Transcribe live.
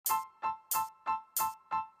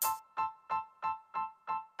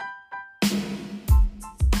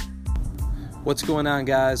What's going on,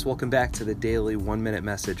 guys? Welcome back to the Daily 1 Minute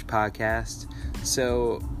Message podcast.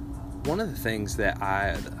 So, one of the things that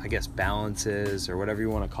I guess balances, or whatever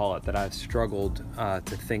you want to call it, that I've struggled to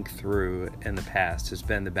think through in the past has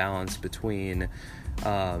been the balance between,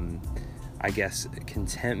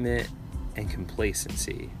 contentment and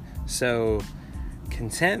complacency. So,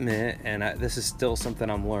 contentment, and this is still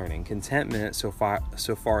something I'm learning. Contentment, so far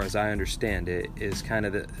as I understand it, is kind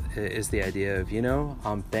of the idea of,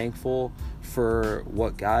 I'm thankful for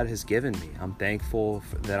what God has given me. I'm thankful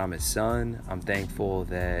that I'm His son. I'm thankful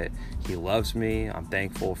that He loves me. I'm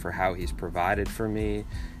thankful for how He's provided for me,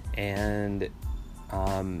 and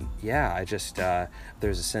there's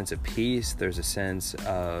a sense of peace. There's a sense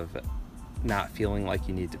of not feeling like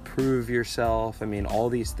you need to prove yourself. I mean, all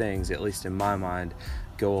these things, at least in my mind,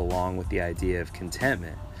 go along with the idea of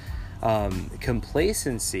contentment.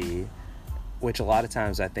 Complacency, which a lot of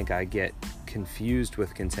times I think I get confused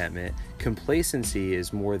with contentment. Complacency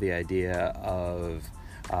is more the idea of,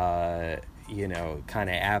 kind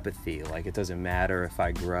of apathy. Like, it doesn't matter if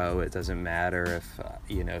I grow. It doesn't matter if,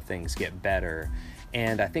 things get better.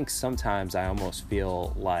 And I think sometimes I almost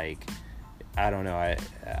feel like, I don't know,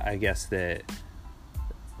 I guess that,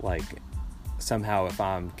 like, somehow if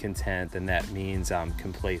I'm content, then that means I'm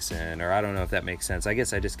complacent, or I don't know if that makes sense. I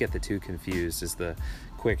guess I just get the two confused is the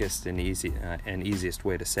quickest and easiest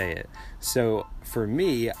way to say it. So for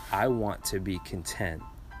me, I want to be content,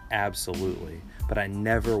 absolutely, but I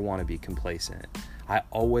never want to be complacent. I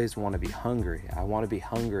always want to be hungry. I want to be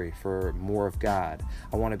hungry for more of God.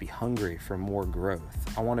 I want to be hungry for more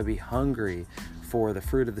growth. I want to be hungry for the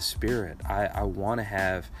fruit of the Spirit. I want to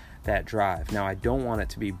have that drive. Now, I don't want it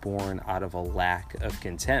to be born out of a lack of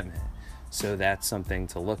contentment. So that's something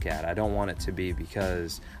to look at. I don't want it to be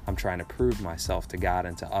because I'm trying to prove myself to God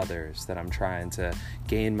and to others, that I'm trying to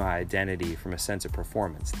gain my identity from a sense of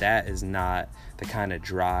performance. That is not the kind of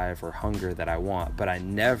drive or hunger that I want. But I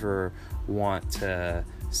never want to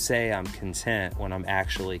say I'm content when I'm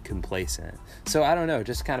actually complacent. So I don't know,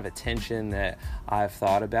 just kind of a tension that I've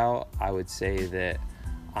thought about. I would say that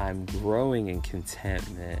I'm growing in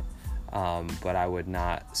contentment, but I would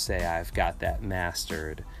not say I've got that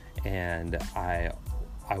mastered. And I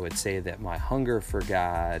would say that my hunger for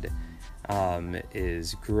God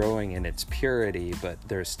is growing in its purity, but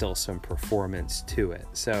there's still some performance to it.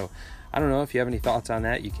 So I don't know if you have any thoughts on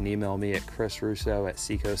that. You can email me at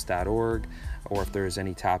chrisrusso@seacoast.org, or if there's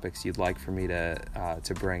any topics you'd like for me to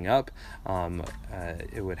bring up.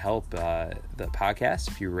 It would help the podcast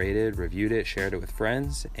if you rated, reviewed it, shared it with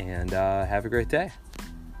friends, and have a great day.